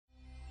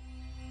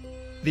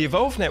The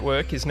Evolve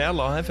Network is now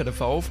live at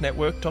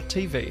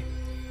evolvenetwork.tv.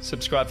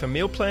 Subscribe for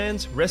meal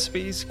plans,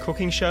 recipes,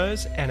 cooking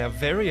shows, and our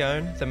very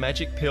own The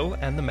Magic Pill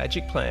and The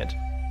Magic Plant,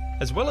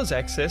 as well as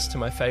access to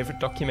my favourite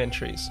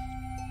documentaries.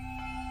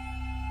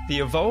 The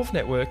Evolve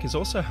Network is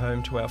also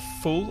home to our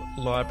full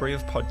library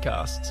of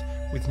podcasts,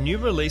 with new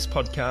release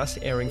podcasts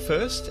airing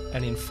first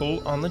and in full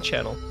on the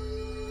channel.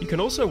 You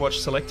can also watch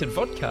selected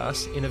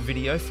vodcasts in a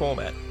video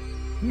format.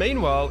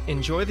 Meanwhile,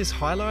 enjoy this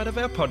highlight of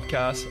our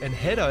podcast and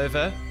head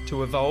over to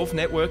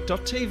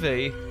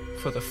evolvenetwork.tv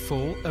for the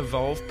full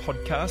Evolve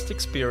podcast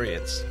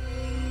experience.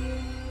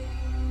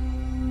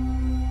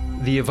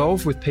 The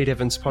Evolve with Pete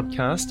Evans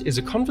podcast is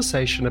a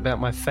conversation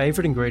about my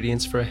favourite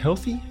ingredients for a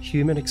healthy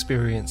human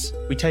experience.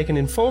 We take an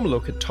informed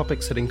look at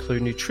topics that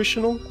include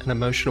nutritional and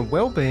emotional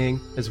well-being,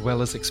 as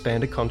well as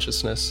expanded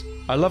consciousness.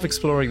 I love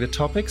exploring the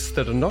topics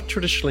that are not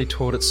traditionally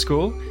taught at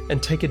school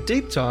and take a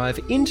deep dive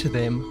into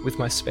them with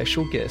my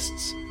special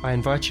guests. I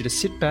invite you to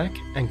sit back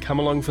and come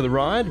along for the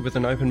ride with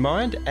an open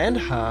mind and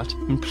heart,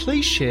 and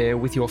please share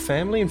with your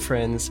family and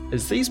friends,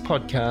 as these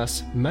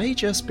podcasts may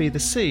just be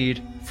the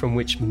seed from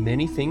which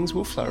many things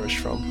will flourish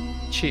from.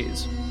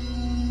 Cheers.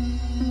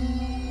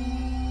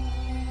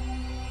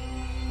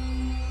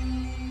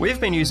 We've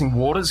been using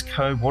Waters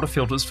Co. water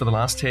filters for the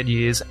last 10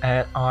 years,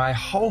 and I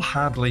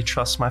wholeheartedly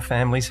trust my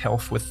family's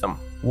health with them.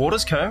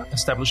 Waters Co.,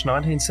 established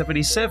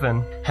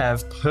 1977,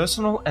 have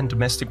personal and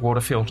domestic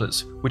water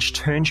filters, which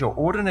turns your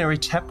ordinary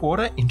tap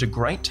water into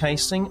great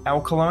tasting,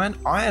 alkaline,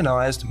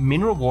 ionised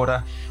mineral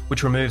water,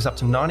 which removes up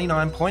to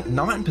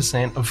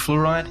 99.9% of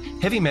fluoride,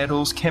 heavy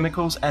metals,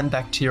 chemicals and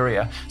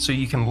bacteria, so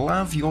you can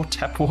love your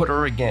tap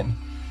water again.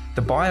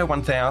 The Bio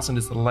 1000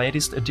 is the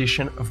latest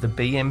edition of the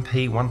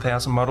BMP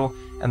 1000 model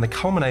and the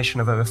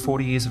culmination of over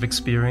 40 years of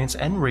experience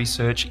and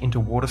research into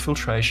water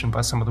filtration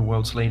by some of the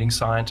world's leading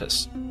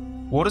scientists.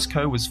 Waters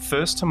Co. was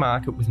first to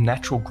market with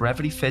natural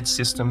gravity-fed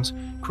systems,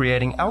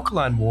 creating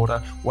alkaline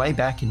water way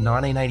back in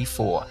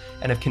 1984,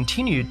 and have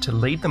continued to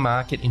lead the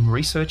market in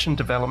research and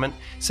development,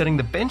 setting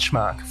the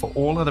benchmark for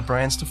all other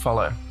brands to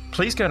follow.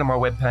 Please go to my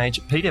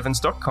webpage,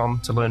 peteevans.com,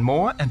 to learn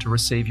more and to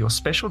receive your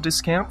special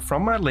discount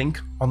from my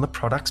link on the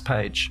products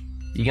page.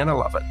 You're going to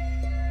love it.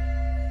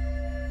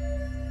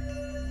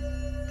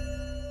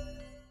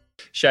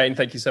 Shane,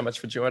 thank you so much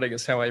for joining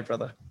us. How are you,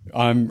 brother?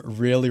 I'm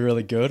really,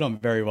 really good. I'm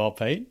very well,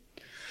 Pete.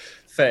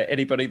 For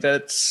anybody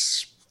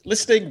that's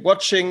listening,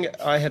 watching,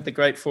 I had the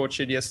great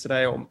fortune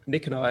yesterday, or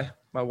Nick and I,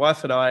 my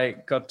wife and I,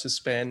 got to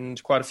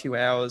spend quite a few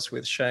hours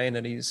with Shane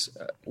and his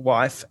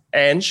wife,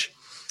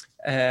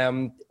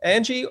 Angelina.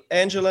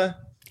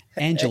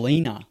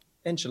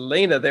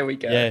 Angelina, there we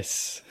go.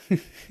 Yes.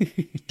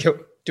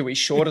 Do we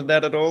shorten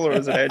that at all, or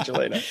is it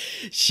Angelina?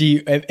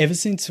 Ever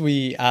since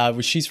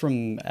she's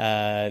from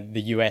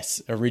the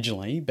US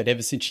originally, but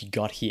ever since she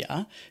got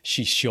here,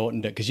 she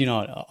shortened it, because you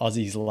know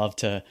Aussies love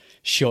to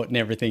shorten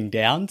everything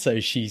down. So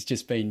she's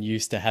just been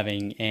used to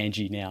having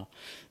Angie now.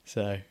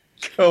 So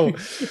cool.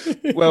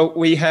 Well,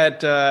 we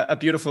had a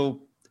beautiful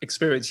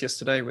experience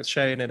yesterday with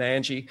Shane and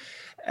Angie,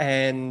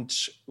 and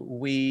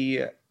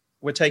we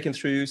were taken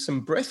through some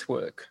breath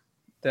work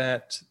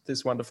that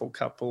this wonderful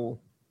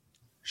couple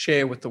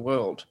share with the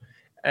world.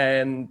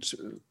 And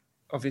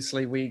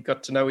obviously we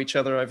got to know each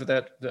other over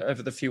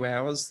the few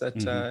hours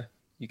that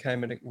you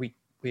came, and we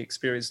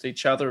experienced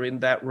each other in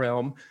that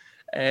realm.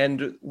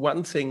 And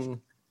one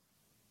thing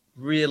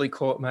really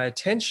caught my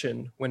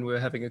attention when we were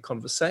having a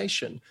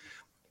conversation,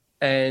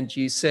 and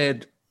you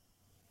said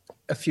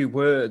a few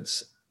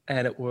words,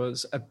 and it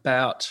was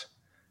about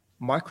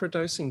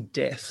microdosing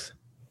death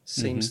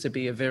seems to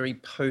be a very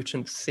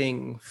potent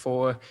thing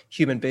for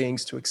human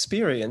beings to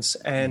experience.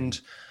 And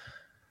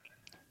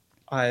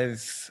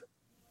I've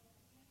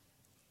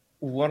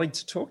wanted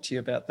to talk to you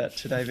about that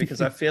today,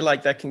 because I feel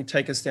like that can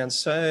take us down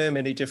so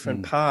many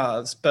different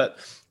paths. But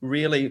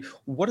really,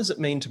 what does it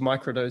mean to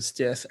microdose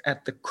death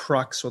at the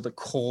crux or the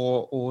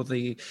core or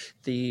the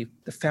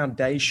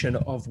foundation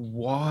of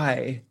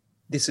why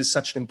this is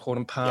such an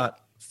important part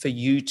for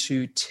you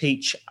to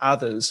teach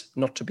others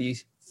not to be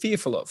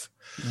fearful of?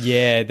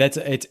 Yeah,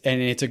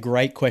 it's a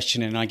great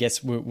question, and I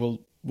guess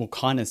we'll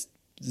kind of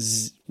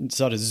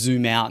sort of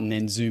zoom out and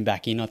then zoom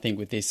back in, I think,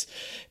 with this,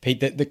 Pete.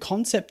 The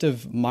concept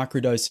of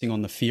microdosing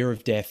on the fear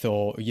of death,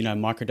 or, you know,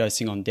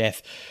 microdosing on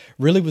death,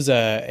 really was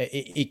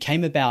it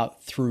came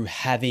about through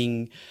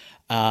having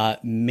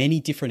many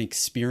different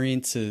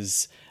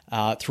experiences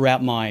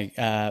throughout my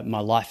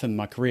life and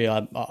my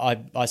career.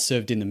 I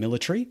served in the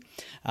military.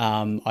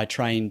 I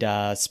trained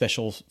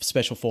special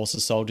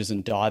forces soldiers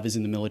and divers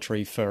in the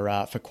military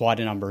for quite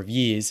a number of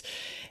years.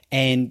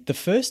 And the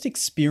first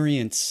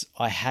experience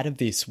I had of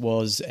this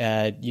was,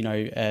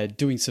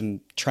 doing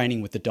some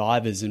training with the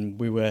divers, and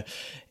we were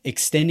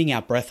extending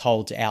our breath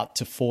holds out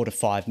to 4 to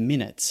 5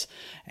 minutes.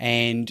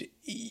 And,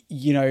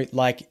 you know,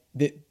 like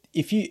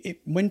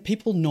when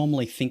people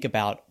normally think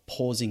about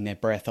pausing their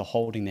breath or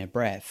holding their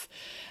breath,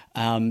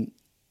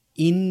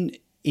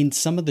 in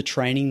some of the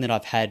training that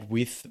I've had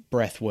with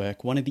breath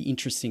work, one of the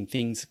interesting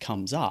things that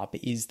comes up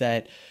is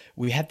that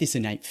we have this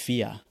innate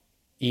fear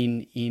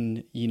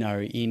in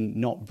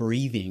not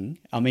breathing.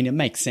 I mean, it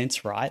makes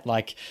sense, right?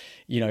 Like,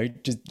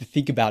 just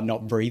think about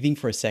not breathing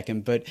for a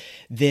second, but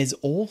there's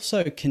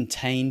also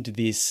contained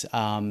this,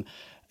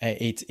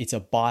 it's a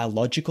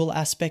biological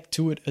aspect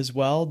to it as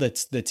well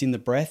that's in the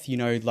breath.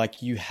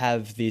 Like you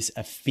have this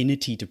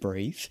affinity to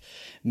breathe,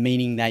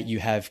 meaning that you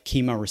have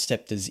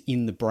chemoreceptors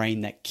in the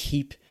brain that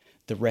keep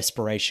the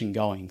respiration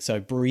going. So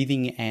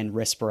breathing and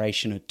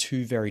respiration are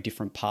two very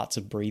different parts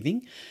of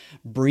breathing.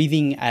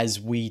 Breathing, as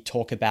we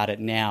talk about it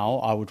now,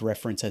 I would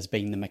reference as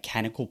being the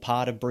mechanical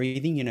part of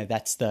breathing.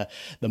 That's the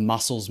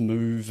muscles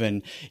move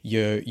and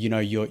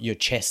your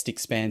chest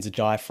expands, the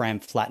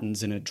diaphragm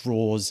flattens and it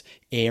draws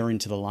air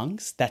into the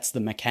lungs. That's the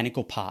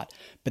mechanical part.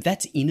 But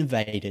that's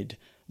innervated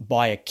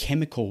by a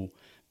chemical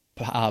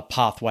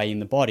pathway in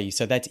the body.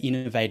 So that's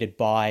innervated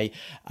by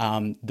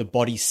the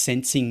body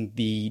sensing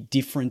the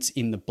difference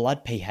in the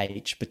blood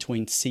pH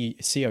between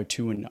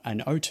CO2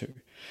 and O2,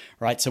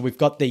 right? So we've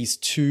got these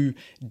two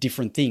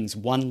different things.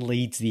 One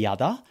leads the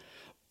other.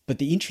 But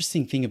the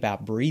interesting thing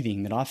about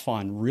breathing that I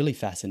find really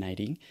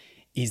fascinating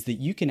is that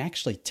you can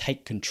actually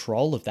take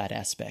control of that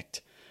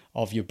aspect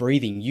of your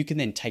breathing. You can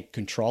then take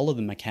control of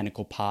the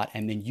mechanical part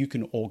and then you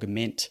can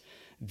augment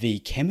the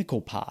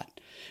chemical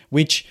part,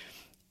 which,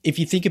 if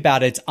you think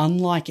about it, it's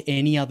unlike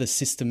any other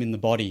system in the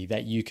body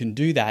that you can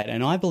do that.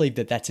 And I believe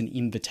that that's an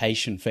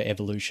invitation for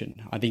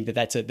evolution. I think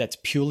that that's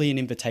purely an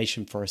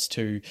invitation for us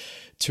to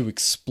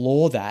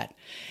explore that.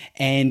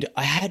 And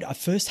I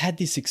first had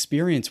this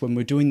experience when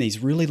we're doing these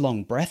really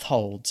long breath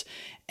holds,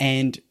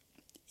 and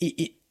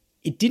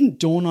it didn't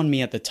dawn on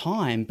me at the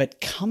time, but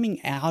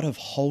coming out of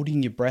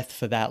holding your breath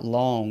for that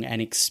long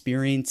and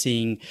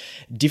experiencing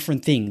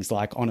different things,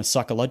 like on a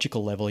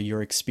psychological level,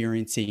 you're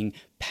experiencing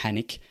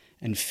panic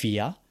and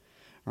fear,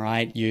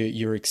 right?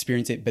 You're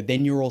experiencing it, but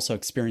then you're also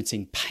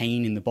experiencing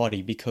pain in the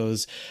body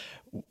because,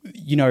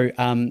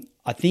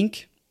 I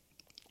think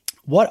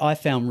what I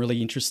found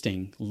really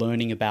interesting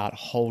learning about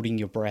holding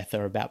your breath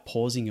or about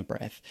pausing your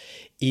breath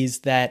is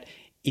that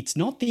it's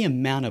not the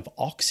amount of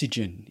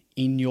oxygen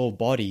in your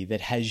body that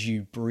has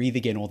you breathe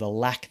again or the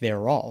lack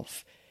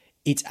thereof.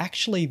 It's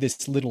actually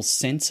this little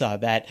sensor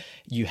that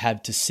you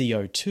have to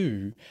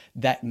CO2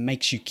 that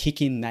makes you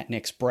kick in that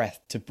next breath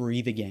to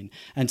breathe again.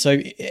 And so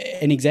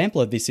an example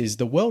of this is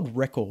the world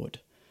record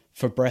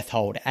for breath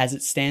hold as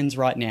it stands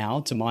right now,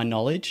 to my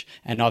knowledge,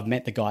 and I've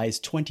met the guy, is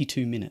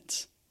 22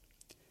 minutes.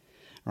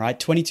 All right,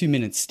 22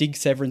 minutes. Stig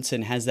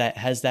Severinsen has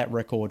that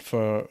record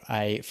for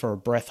a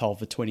breath hold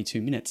for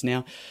 22 minutes.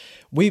 Now,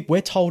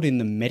 we're told in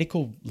the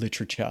medical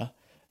literature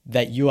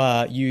that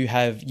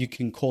you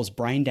can cause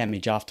brain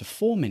damage after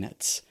 4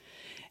 minutes.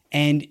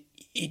 And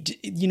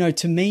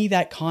to me,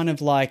 that kind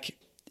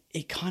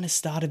of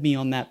started me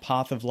on that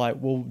path of like,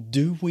 well,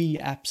 do we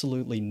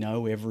absolutely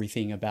know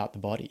everything about the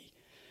body?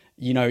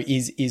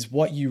 Is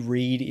what you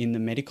read in the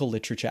medical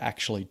literature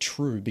actually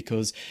true?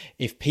 Because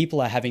if people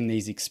are having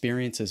these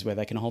experiences where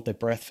they can hold their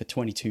breath for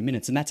 22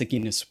 minutes, and that's a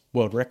Guinness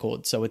World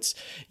Record. So it's,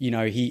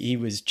 he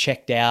was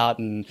checked out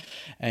and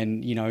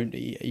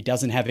he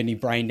doesn't have any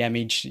brain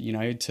damage,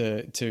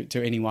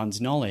 to anyone's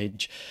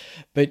knowledge.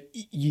 But,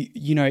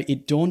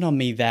 it dawned on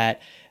me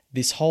that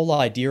this whole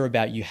idea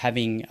about you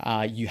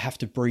have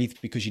to breathe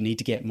because you need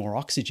to get more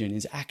oxygen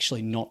is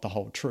actually not the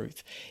whole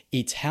truth.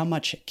 It's how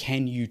much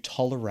can you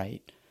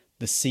tolerate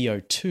the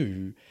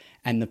CO2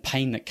 and the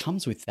pain that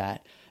comes with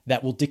that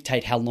will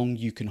dictate how long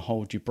you can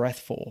hold your breath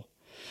for.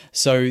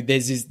 So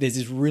there's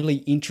this really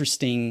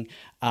interesting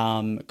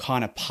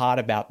kind of part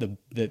about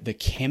the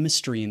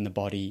chemistry in the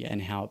body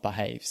and how it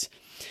behaves.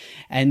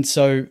 And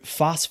so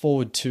fast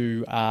forward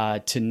to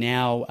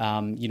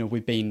now,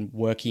 we've been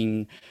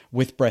working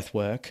with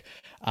breathwork,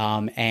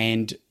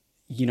 and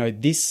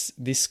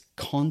this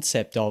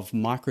concept of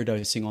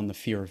microdosing on the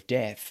fear of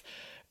death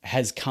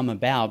has come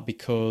about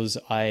because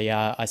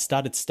I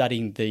started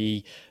studying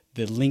the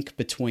link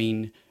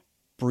between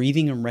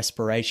breathing and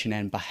respiration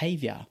and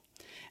behavior.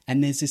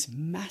 And there's this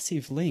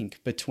massive link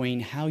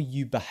between how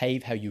you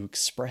behave, how you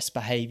express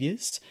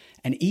behaviors,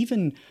 and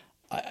even,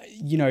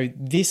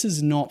 this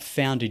is not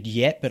founded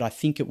yet, but I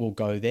think it will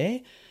go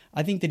there.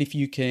 I think that if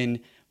you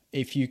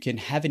can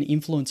have an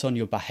influence on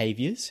your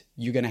behaviors,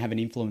 you're going to have an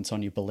influence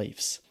on your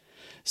beliefs.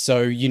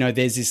 So,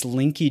 there's this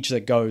linkage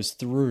that goes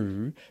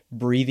through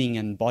breathing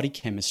and body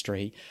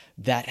chemistry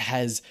that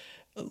has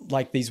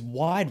like these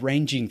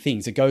wide-ranging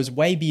things. It goes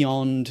way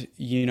beyond,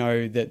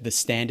 the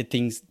standard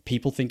things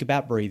people think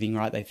about breathing,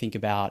 right? They think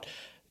about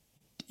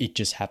it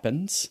just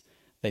happens.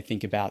 They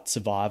think about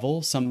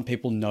survival. Some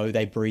people know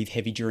they breathe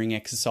heavy during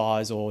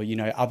exercise, or,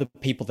 other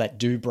people that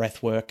do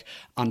breath work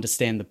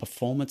understand the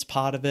performance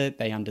part of it.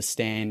 They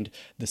understand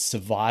the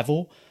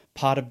survival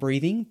part of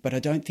breathing, but I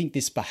don't think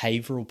this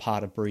behavioral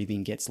part of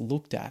breathing gets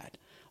looked at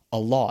a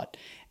lot.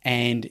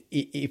 And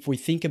if we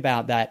think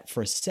about that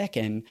for a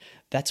second,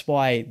 that's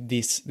why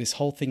this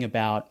whole thing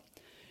about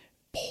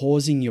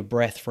pausing your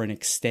breath for an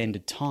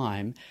extended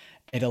time,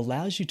 it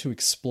allows you to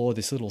explore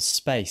this little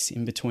space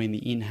in between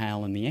the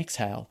inhale and the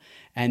exhale.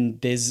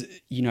 And there's,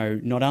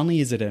 not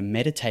only is it a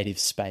meditative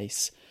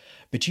space,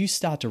 But you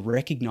start to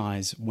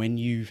recognize when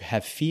you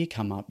have fear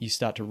come up, you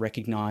start to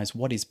recognize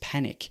what is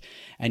panic.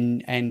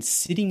 And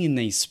sitting in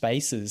these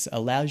spaces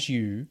allows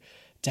you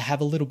to have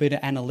a little bit of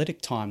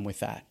analytic time with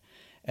that.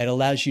 It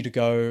allows you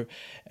to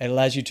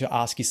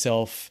ask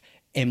yourself,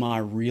 am I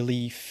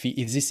really,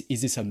 is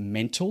this a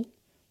mental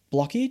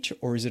blockage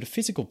or is it a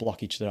physical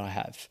blockage that I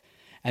have?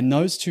 And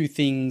those two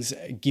things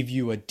give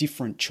you a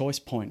different choice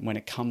point when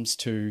it comes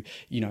to,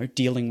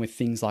 dealing with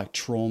things like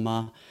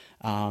trauma,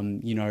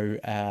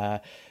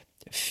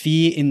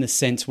 fear in the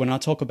sense, when I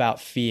talk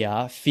about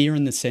fear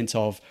in the sense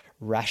of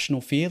rational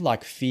fear,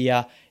 like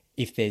fear,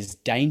 if there's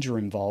danger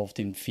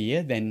involved in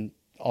fear, then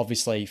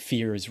obviously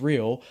fear is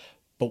real.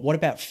 But what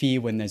about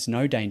fear when there's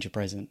no danger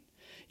present?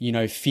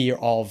 Fear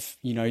of,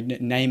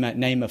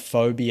 name a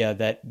phobia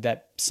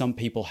that some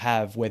people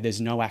have where there's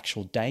no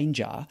actual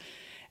danger.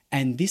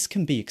 And this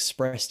can be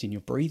expressed in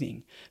your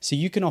breathing. So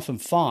you can often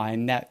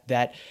find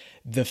that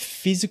the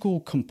physical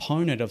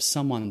component of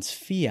someone's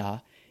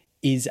fear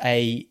is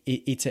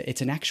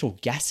it's an actual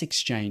gas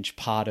exchange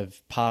part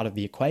of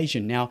the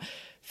equation. Now,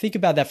 think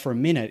about that for a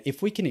minute.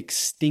 If we can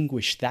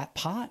extinguish that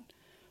part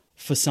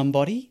for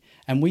somebody,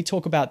 and we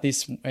talk about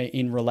this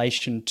in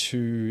relation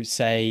to,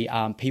 say,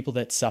 people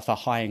that suffer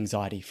high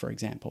anxiety, for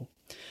example,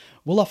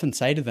 we'll often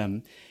say to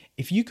them,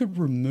 if you could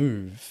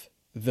remove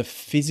the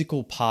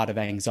physical part of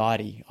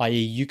anxiety, i.e.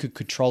 you could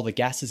control the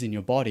gases in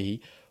your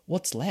body,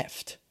 what's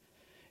left?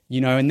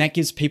 And that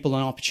gives people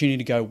an opportunity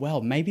to go,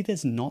 well, maybe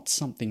there's not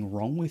something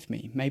wrong with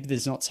me. Maybe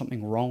there's not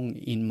something wrong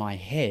in my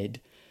head.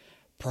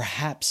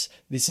 Perhaps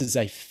this is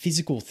a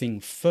physical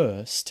thing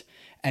first,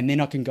 and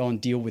then I can go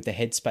and deal with the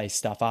headspace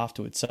stuff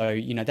afterwards.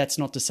 So, that's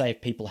not to say if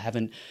people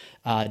haven't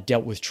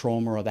dealt with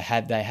trauma or they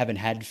haven't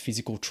had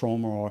physical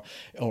trauma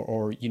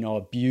or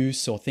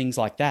abuse or things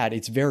like that.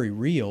 It's very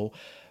real.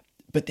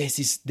 But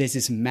there's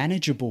this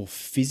manageable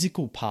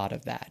physical part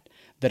of that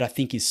I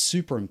think is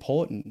super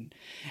important.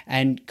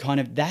 And kind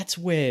of that's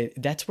where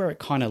it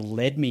kind of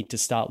led me to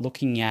start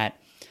looking at,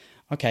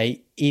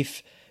 okay,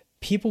 if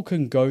people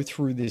can go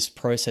through this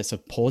process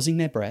of pausing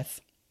their breath,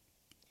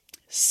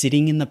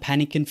 sitting in the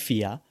panic and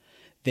fear,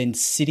 then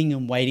sitting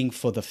and waiting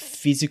for the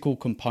physical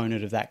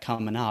component of that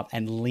coming up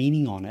and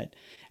leaning on it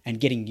and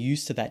getting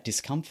used to that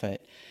discomfort,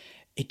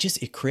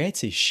 it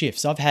creates these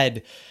shifts. I've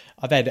had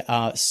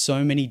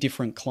so many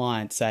different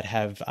clients that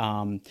have,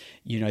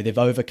 they've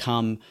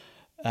overcome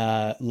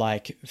they've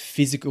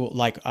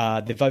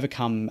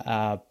overcome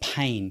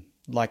pain,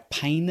 like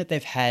pain that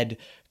they've had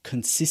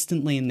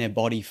consistently in their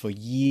body for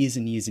years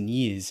and years and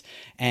years.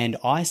 And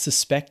I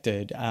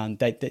suspected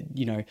that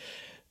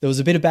there was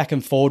a bit of back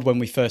and forward when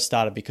we first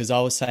started, because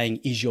I was saying,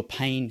 is your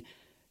pain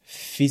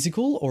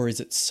physical or is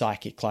it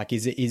psychic? Like,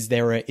 is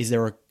there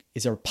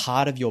a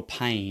part of your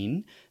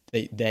pain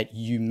that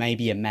you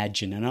maybe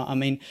imagine? And I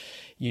mean,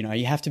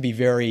 you have to be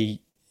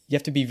very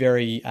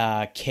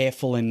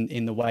careful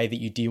in the way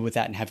that you deal with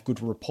that and have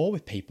good rapport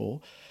with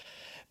people.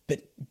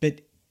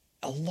 But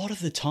a lot of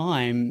the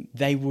time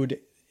they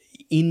would,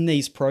 in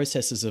these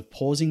processes of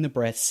pausing the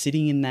breath,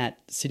 sitting in that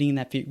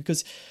fear,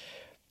 because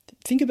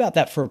think about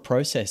that for a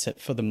process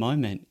for the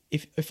moment.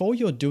 If all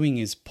you're doing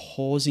is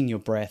pausing your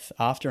breath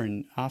after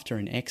an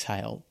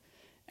exhale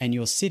and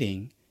you're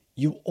sitting,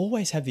 you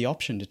always have the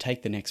option to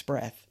take the next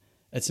breath.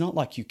 It's not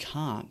like you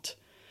can't,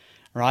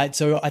 right?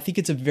 So I think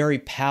it's a very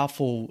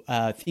powerful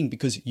thing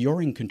because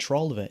you're in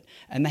control of it.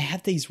 And they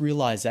have these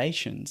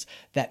realizations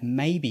that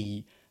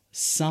maybe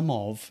some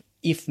of,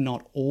 if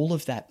not all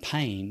of that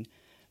pain,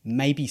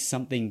 may be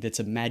something that's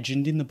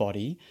imagined in the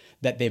body,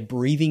 that they're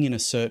breathing in a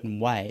certain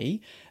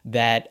way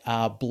that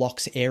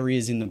blocks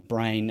areas in the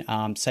brain.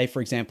 Say, for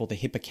example, the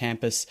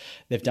hippocampus.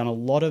 They've done a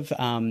lot of,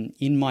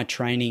 in my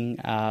training,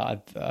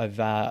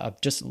 I've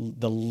just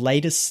the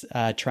latest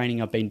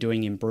training I've been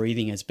doing in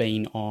breathing has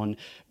been on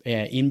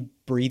in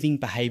breathing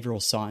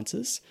behavioral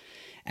sciences.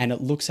 And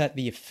it looks at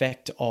the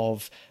effect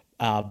of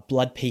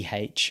blood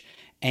pH.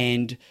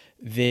 And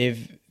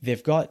they've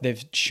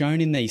shown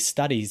in these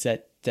studies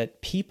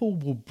that people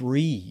will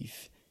breathe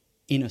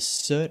in a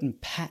certain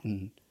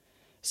pattern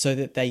so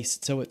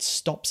it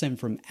stops them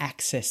from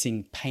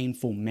accessing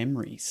painful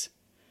memories.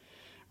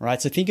 Right?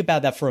 So think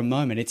about that for a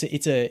moment. It's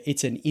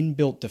an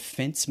inbuilt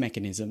defense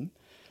mechanism.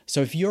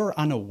 So if you're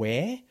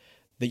unaware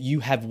that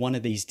you have one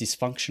of these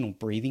dysfunctional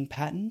breathing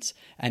patterns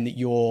and that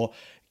you're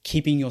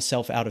keeping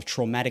yourself out of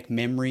traumatic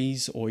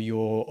memories or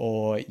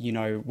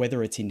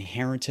whether it's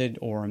inherited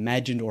or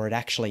imagined or it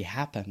actually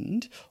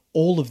happened,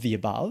 all of the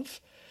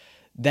above,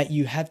 that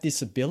you have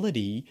this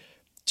ability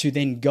to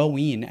then go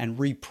in and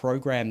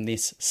reprogram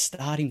this,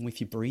 starting with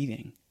your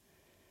breathing.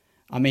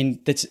 I mean,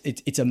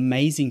 it's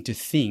amazing to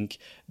think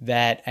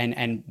that,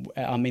 and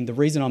I mean, the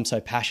reason I'm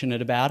so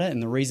passionate about it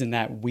and the reason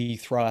that we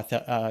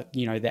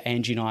that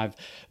Angie and I have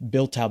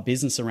built our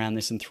business around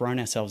this and thrown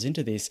ourselves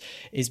into this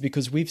is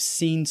because we've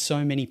seen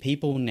so many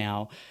people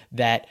now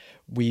that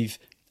we've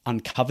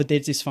uncovered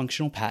their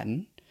dysfunctional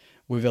pattern.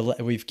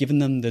 We've given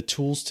them the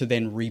tools to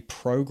then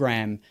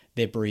reprogram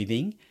their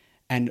breathing.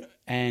 And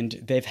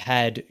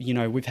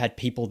we've had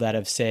people that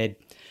have said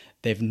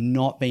they've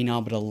not been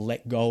able to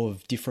let go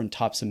of different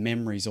types of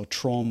memories or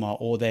trauma,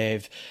 or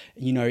they've,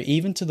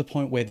 even to the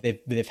point where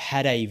they've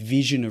had a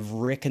vision of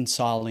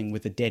reconciling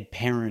with a dead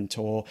parent,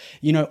 or,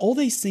 all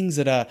these things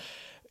that are,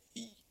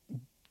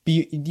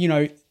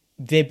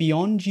 they're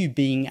beyond you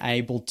being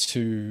able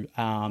to,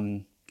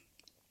 I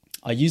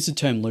use the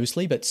term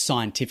loosely, but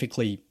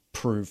scientifically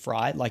prove,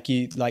 right? Like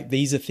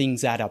these are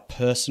things that are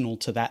personal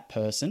to that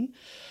person,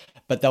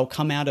 but they'll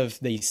come out of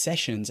these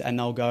sessions and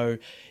they'll go,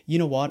 you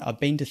know what? I've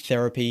been to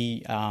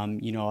therapy.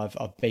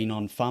 I've been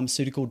on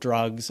pharmaceutical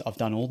drugs. I've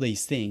done all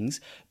these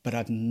things, but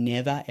I've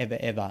never, ever,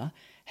 ever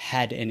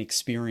had an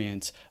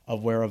experience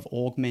of where I've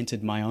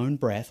augmented my own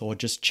breath or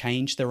just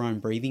changed their own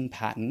breathing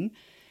pattern,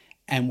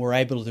 and were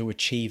able to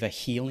achieve a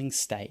healing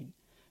state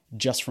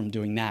just from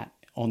doing that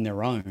on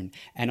their own.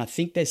 And I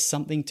think there's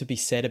something to be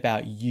said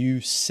about you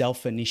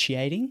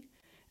self-initiating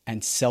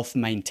and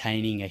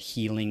self-maintaining a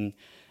healing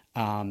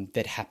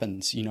that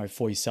happens,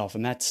 for yourself.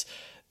 And that's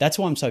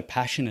why I'm so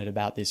passionate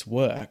about this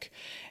work.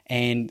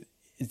 And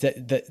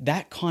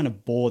that kind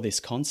of bore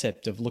this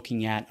concept of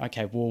looking at,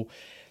 okay, well,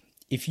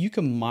 if you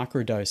can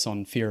microdose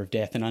on fear of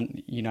death,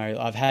 and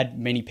I've had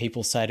many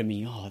people say to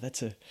me, oh,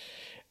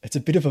 it's a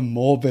bit of a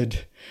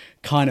morbid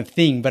kind of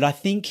thing, but I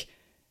think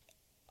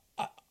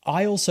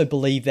I also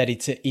believe that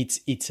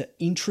it's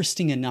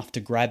interesting enough to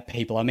grab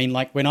people. I mean,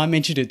 like when I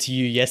mentioned it to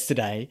you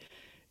yesterday,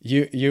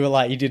 you were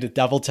like, you did a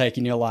double take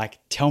and you're like,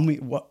 tell me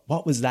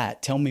what was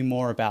that? Tell me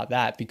more about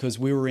that, because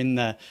we were in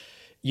the,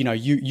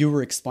 you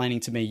were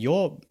explaining to me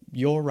your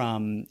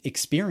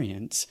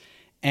experience,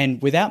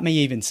 and without me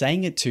even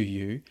saying it to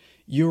you,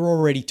 you're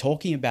already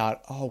talking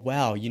about, oh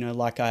wow,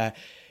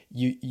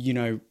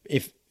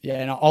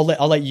 and I'll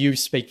let you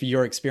speak for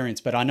your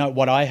experience, but I know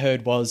what I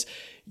heard was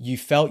you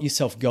felt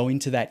yourself go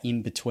into that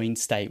in-between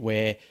state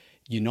where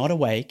you're not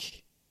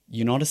awake,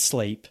 you're not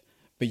asleep,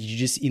 but you're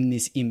just in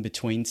this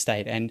in-between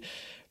state. And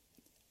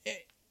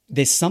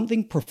there's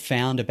something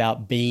profound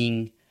about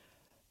being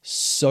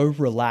so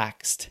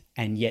relaxed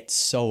and yet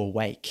so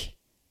awake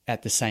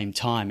at the same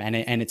time. And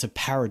it's a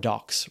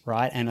paradox,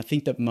 right? And I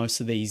think that most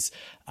of these,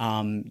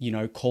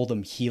 call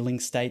them healing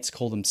states,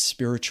 call them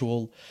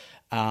spiritual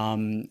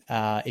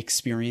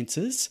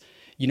experiences.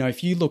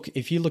 If you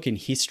look in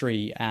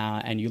history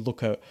and you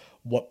look at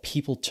what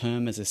people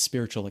term as a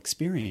spiritual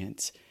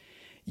experience,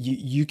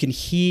 you can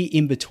hear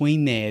in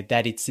between there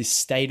that it's this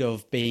state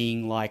of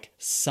being like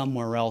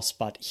somewhere else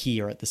but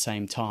here at the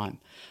same time,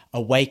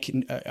 awake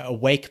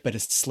but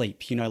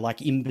asleep, like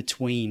in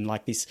between,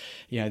 like this,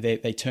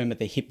 they term it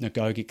the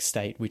hypnagogic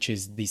state, which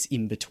is this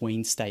in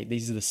between state.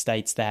 These are the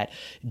states that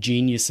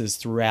geniuses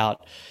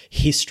throughout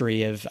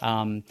history have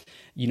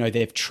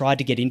they've tried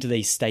to get into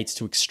these states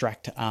to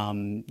extract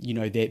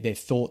their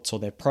thoughts or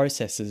their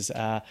processes.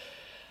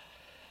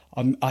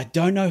 I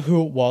don't know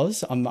who it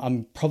was.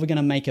 I'm probably going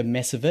to make a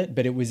mess of it,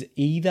 but it was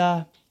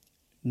either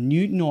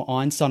Newton or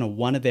Einstein or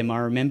one of them. I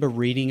remember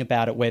reading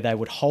about it where they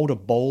would hold a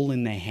ball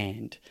in their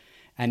hand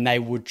and they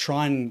would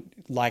try and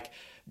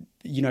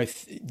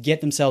get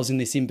themselves in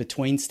this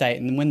in-between state.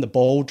 And then when the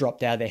ball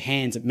dropped out of their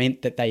hands, it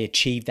meant that they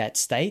achieved that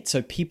state.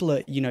 So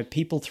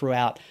people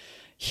throughout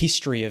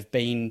history have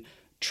been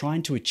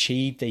trying to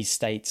achieve these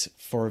states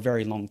for a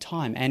very long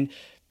time. And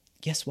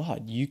guess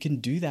what? You can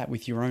do that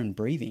with your own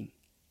breathing.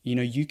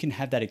 You can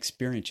have that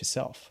experience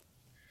yourself.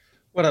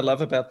 What I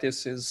love about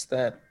this is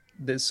that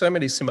there's so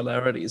many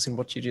similarities in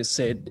what you just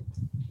said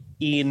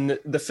in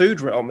the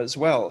food realm as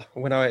well.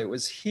 When I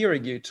was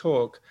hearing you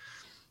talk,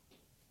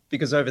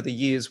 because over the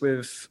years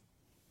we've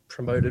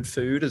promoted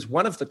food as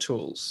one of the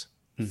tools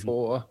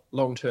for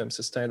long-term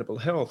sustainable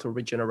health or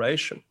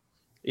regeneration.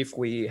 If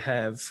we've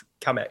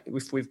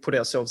put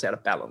ourselves out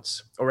of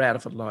balance or out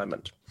of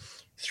alignment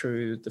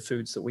through the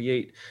foods that we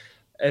eat.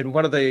 And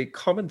one of the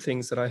common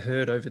things that I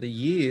heard over the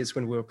years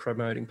when we were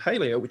promoting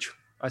paleo, which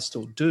I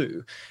still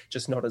do,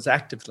 just not as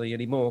actively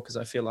anymore, because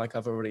I feel like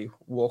I've already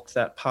walked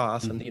that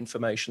path and the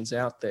information's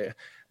out there.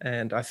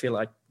 And I feel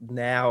like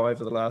now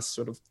over the last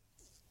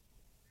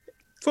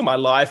for my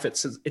life,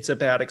 it's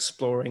about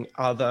exploring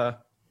other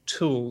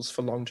tools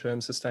for long-term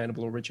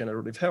sustainable or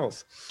regenerative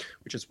health,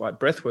 which is why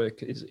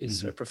breathwork is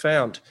so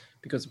profound,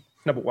 because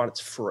number one, it's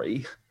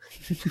free.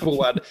 Number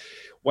one,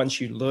 once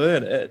you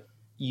learn it,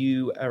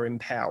 you are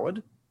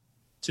empowered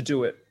to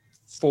do it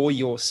for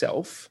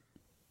yourself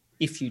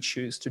if you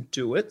choose to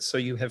do it. So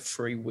you have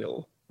free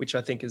will, which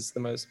I think is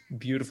the most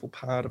beautiful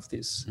part of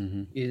this,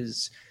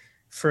 is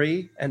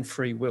free and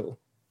free will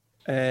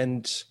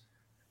and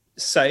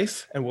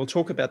safe. And we'll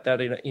talk about that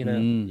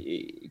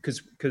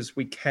because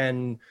we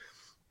can,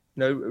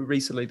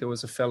 recently there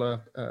was a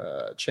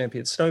fella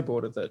champion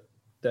snowboarder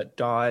that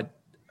died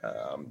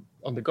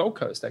on the Gold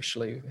Coast.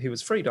 Actually, he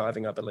was free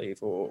diving, I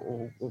believe,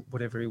 or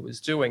whatever he was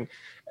doing.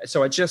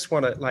 So I just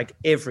want to,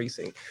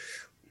 everything,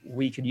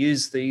 we can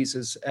use these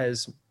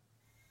as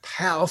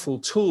powerful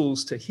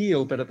tools to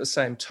heal, but at the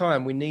same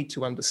time, we need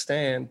to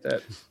understand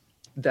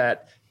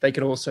that they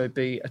can also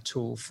be a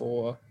tool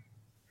for,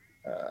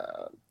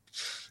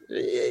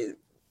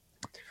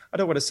 I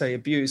don't want to say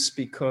abuse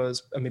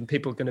because, I mean,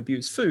 people can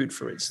abuse food,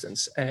 for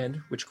instance,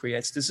 and which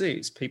creates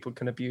disease. People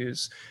can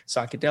abuse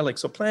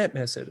psychedelics or plant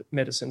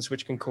medicines,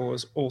 which can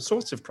cause all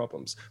sorts of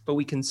problems. But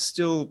we can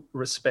still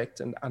respect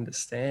and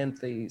understand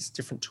these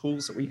different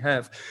tools that we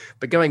have.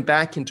 But going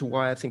back into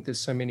why I think there's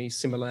so many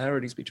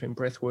similarities between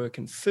breath work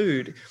and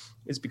food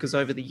is because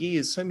over the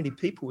years, so many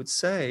people would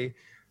say,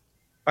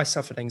 I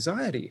suffered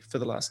anxiety for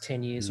the last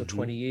 10 years or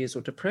 20 years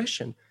or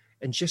depression,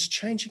 and just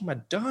changing my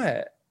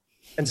diet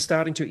and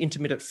starting to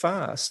intermittent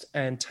fast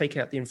and take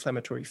out the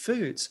inflammatory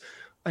foods,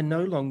 I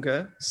no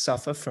longer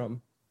suffer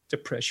from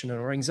depression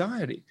or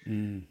anxiety.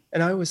 And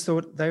I always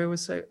thought, they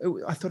always say, oh,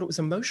 I thought it was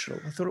emotional.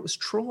 I thought it was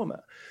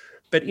trauma.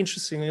 But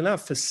interestingly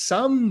enough, for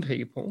some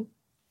people,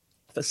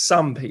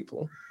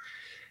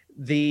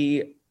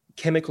 the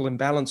chemical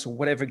imbalance or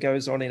whatever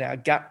goes on in our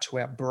gut to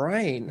our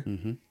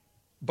brain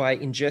by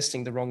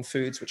ingesting the wrong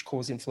foods, which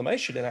cause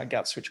inflammation in our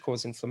guts, which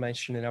cause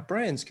inflammation in our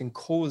brains, can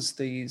cause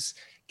these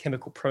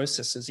chemical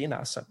processes in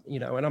us, you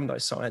know, and I'm no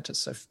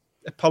scientist, so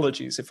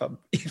apologies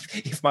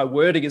if my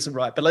wording isn't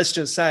right, but let's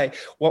just say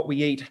what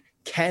we eat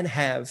can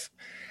have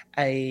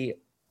a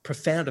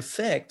profound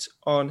effect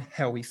on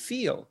how we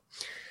feel.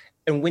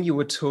 And when you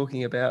were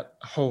talking about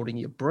holding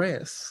your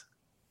breath,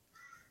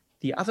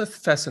 the other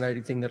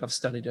fascinating thing that I've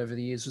studied over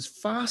the years was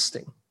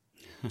fasting.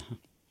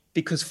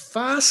 Because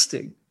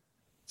fasting,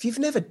 if you've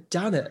never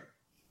done it,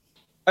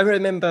 I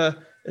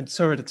remember, and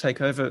sorry to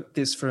take over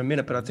this for a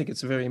minute, but I think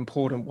it's very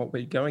important what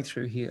we're going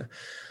through here.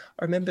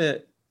 I remember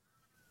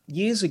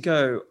years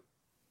ago,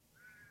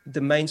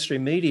 the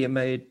mainstream media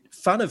made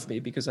fun of me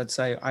because I'd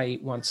say I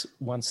eat once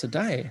a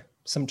day,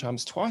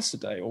 sometimes twice a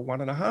day, or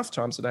 1.5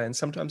 times a day, and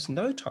sometimes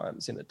no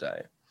times in a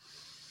day.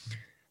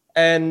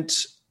 And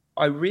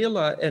I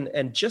realized,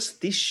 and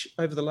just this,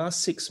 over the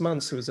last 6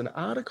 months, there was an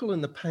article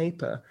in the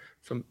paper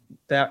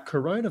about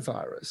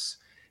coronavirus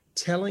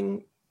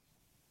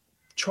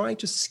trying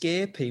to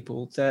scare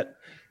people that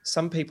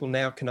some people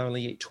now can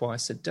only eat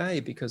twice a day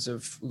because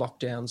of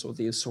lockdowns or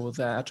this or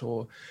that.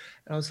 And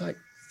I was like,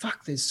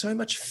 fuck, there's so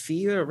much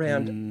fear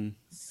around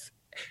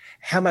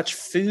how much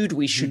food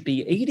we should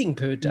be eating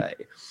per day.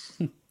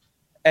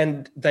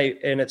 And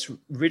it's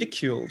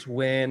ridiculed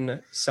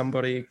when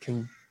somebody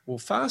will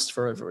fast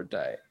for over a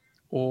day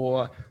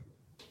or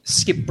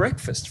skip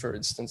breakfast, for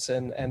instance,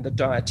 and the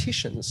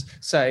dietitians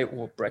say,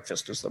 well,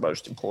 breakfast is the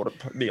most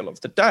important meal of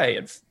the day,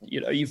 and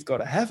you know, you've got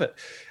to have it.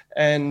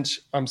 And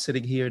I'm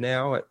sitting here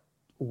now at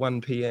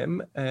 1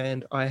 p.m.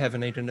 and I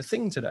haven't eaten a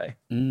thing today.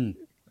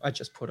 I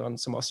just put on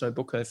some osso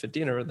buco for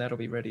dinner, and that'll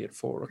be ready at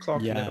 4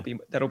 o'clock. Yeah. And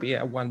that'll be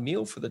our one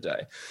meal for the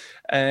day.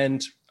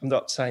 And I'm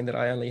not saying that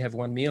I only have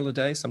one meal a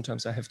day.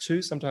 Sometimes I have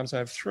 2, sometimes I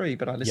have 3,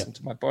 but I listen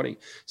to my body.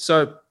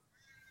 So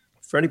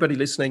for anybody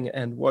listening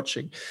and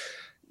watching,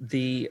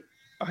 the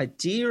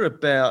idea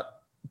about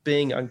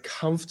being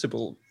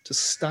uncomfortable to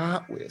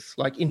start with,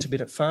 like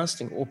intermittent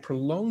fasting or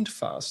prolonged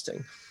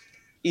fasting,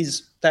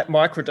 is that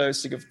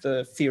microdosing of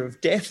the fear of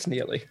death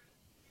nearly.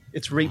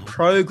 It's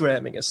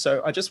reprogramming us.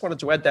 So I just wanted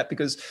to add that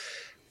because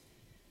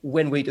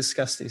when we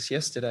discussed this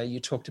yesterday, you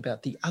talked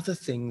about the other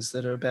things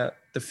that are about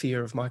the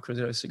fear of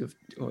microdosing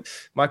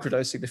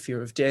the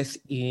fear of death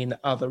in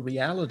other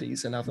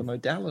realities and other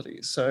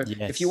modalities. So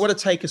if you want to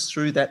take us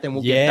through that, then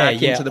we'll get back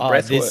into the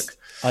breath work.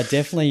 I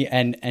definitely,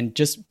 and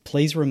just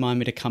please remind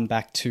me to come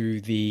back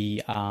to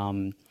the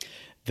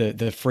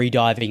free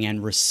diving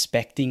and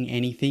respecting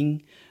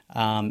anything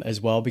as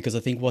well, because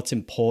I think what's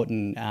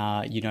important,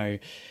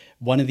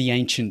 one of the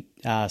ancient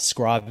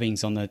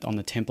scribings on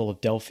the Temple of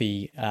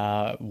Delphi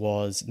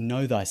was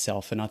 "Know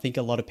thyself," and I think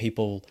a lot of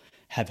people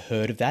have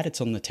heard of that.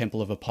 It's on the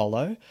Temple of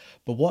Apollo,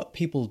 but what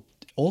people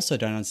also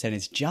don't understand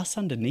is just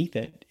underneath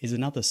it is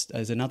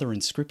another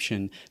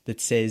inscription that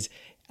says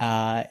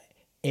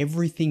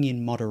everything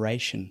in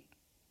moderation.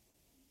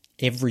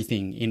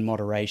 Everything in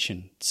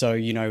moderation. So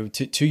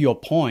to your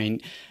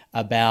point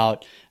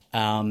about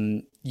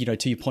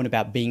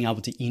being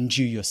able to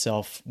injure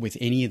yourself with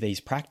any of these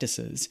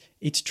practices,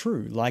 it's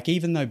true. Like,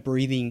 even though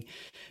breathing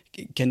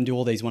can do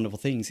all these wonderful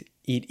things,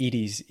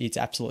 it's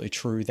absolutely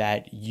true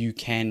that you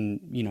can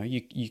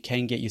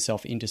get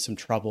yourself into some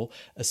trouble,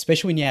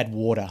 especially when you add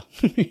water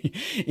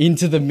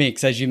into the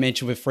mix, as you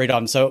mentioned with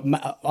freedom. So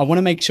I want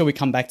to make sure we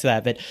come back to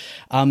that. But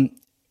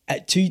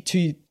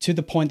to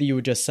the point that you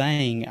were just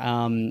saying,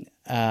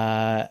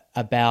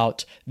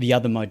 about the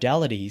other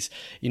modalities,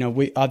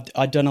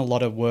 I've done a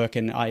lot of work,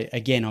 and I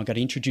got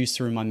introduced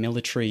through my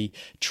military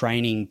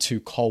training to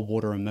cold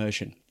water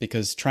immersion,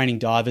 because training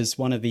divers,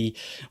 one of the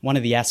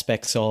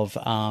aspects of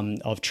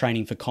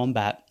training for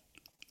combat,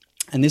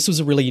 and this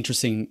was a really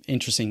interesting.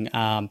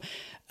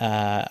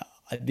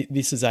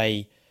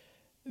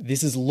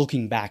 This is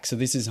looking back, so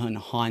this is in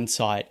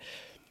hindsight.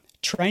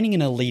 Training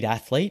an elite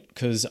athlete,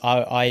 because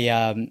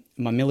my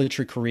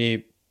military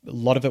career, a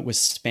lot of it was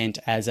spent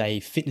as a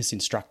fitness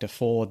instructor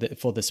for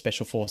the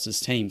Special Forces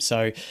team.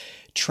 So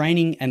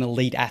training an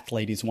elite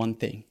athlete is one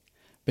thing,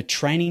 but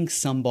training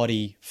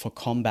somebody for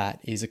combat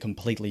is a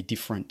completely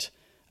different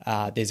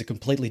there's a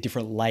completely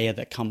different layer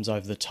that comes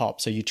over the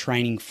top. So you're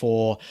training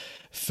for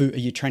food,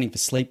 you're training for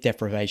sleep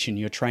deprivation,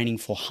 you're training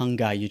for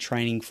hunger, you're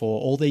training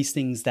for all these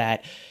things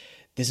that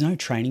there's no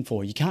training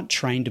for. You can't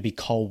train to be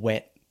cold,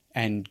 wet,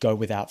 and go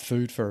without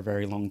food for a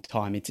very long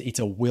time. It's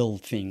a will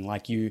thing.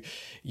 Like you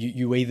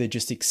either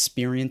just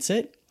experience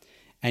it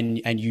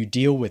and you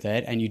deal with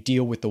it, and you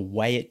deal with the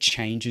way it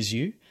changes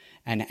you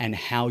and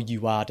how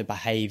you are to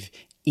behave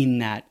in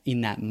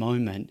that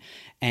moment.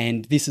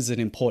 And this is an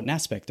important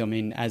aspect. I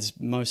mean, as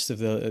most of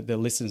the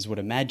listeners would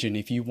imagine,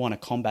 if you want a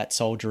combat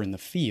soldier in the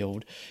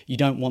field, you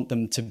don't want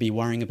them to be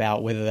worrying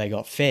about whether they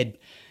got fed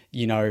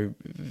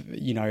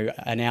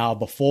an hour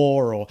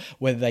before, or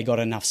whether they got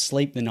enough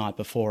sleep the night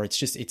before.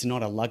 It's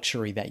not a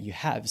luxury that you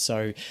have.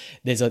 So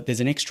there's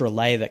an extra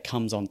layer that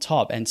comes on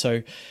top. And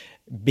so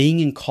being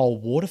in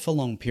cold water for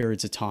long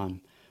periods of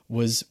time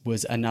was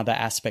another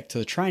aspect to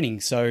the training.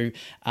 So,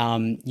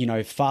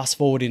 fast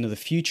forward into the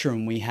future,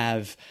 and we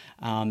have,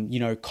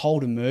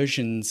 cold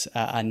immersions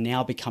are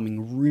now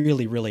becoming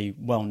really, really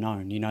well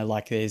known.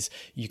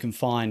 You can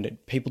find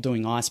people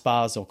doing ice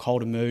bars or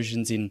cold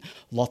immersions in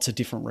lots of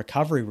different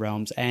recovery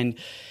realms, and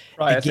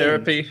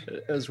cryotherapy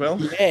as well.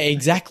 Yeah,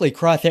 exactly.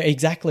 Cryotherapy,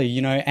 exactly.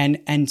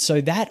 And so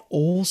that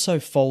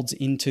also folds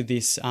into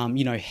this. Heat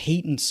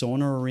and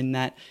sauna are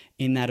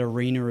in that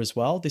arena as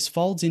well. This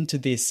folds into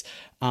this.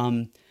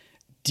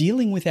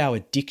 Dealing with our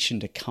addiction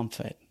to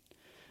comfort,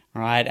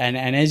 right?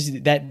 And as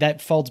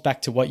that folds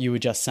back to what you were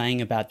just saying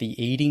about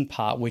the eating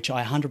part, which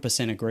I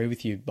 100% agree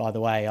with you, by the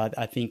way.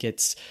 I think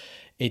it's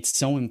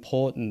so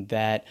important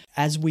that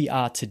as we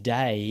are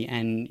today,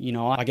 and,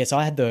 I guess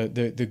I had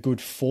the good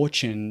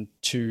fortune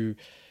to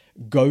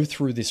go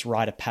through this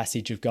rite of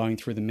passage of going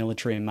through the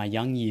military in my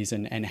young years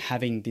and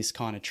having this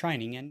kind of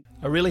training. And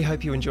I really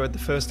hope you enjoyed the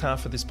first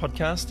half of this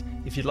podcast.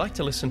 If you'd like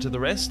to listen to the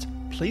rest,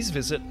 please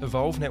visit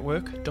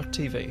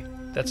evolvenetwork.tv.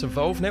 That's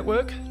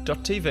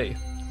evolvenetwork.tv.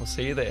 We'll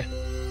see you there.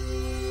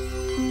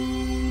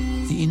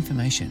 The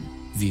information,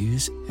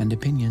 views, and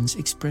opinions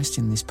expressed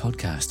in this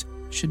podcast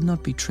should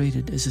not be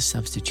treated as a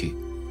substitute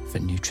for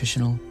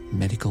nutritional,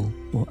 medical,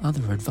 or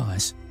other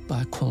advice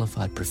by a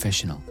qualified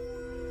professional.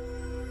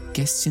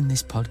 Guests in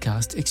this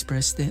podcast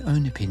express their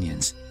own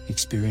opinions,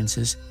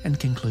 experiences, and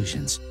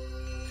conclusions.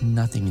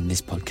 Nothing in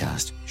this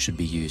podcast should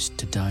be used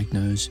to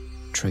diagnose,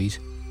 treat,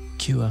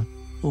 cure,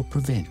 or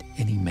prevent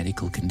any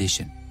medical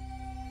condition.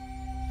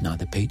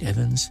 Neither Pete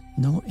Evans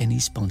nor any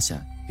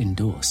sponsor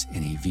endorse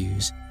any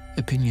views,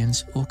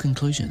 opinions, or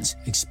conclusions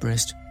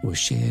expressed or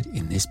shared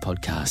in this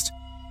podcast.